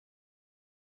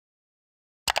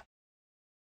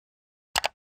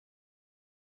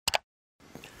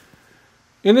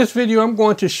In this video, I'm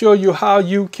going to show you how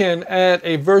you can add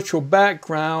a virtual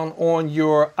background on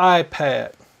your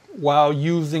iPad while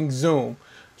using Zoom.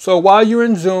 So while you're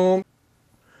in Zoom,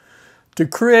 to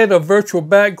create a virtual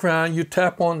background, you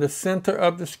tap on the center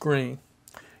of the screen.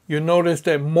 You'll notice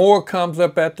that More comes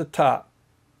up at the top.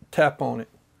 Tap on it.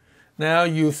 Now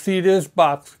you see this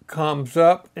box comes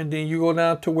up, and then you go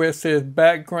down to where it says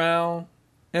Background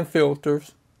and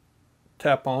Filters.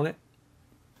 Tap on it.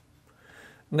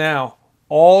 Now,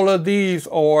 all of these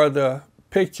are the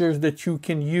pictures that you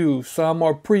can use. Some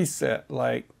are preset,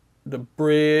 like the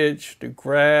bridge, the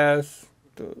grass,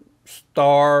 the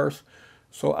stars.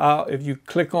 So if you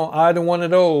click on either one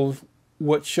of those,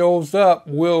 what shows up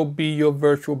will be your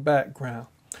virtual background.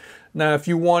 Now, if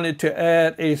you wanted to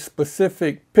add a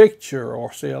specific picture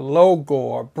or say a logo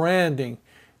or branding,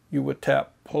 you would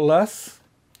tap plus.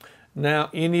 Now,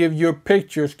 any of your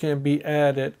pictures can be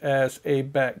added as a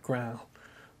background.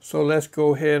 So let's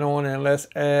go ahead on and let's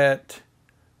add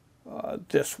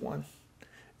this one.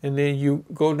 And then you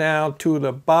go down to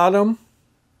the bottom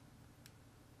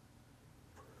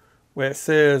where it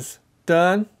says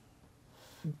done.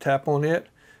 Tap on it.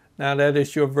 Now that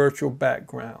is your virtual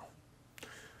background.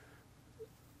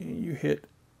 And you hit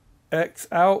X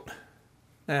out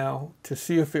now to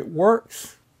see if it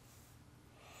works.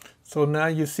 So now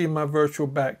you see my virtual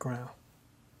background.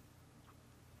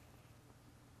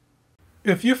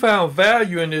 If you found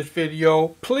value in this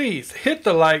video, please hit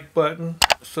the like button,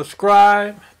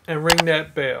 subscribe, and ring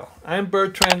that bell. I'm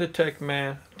Bertrand the Tech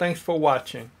Man. Thanks for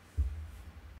watching.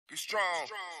 Be strong.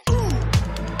 Be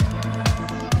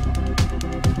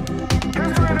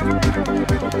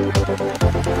strong.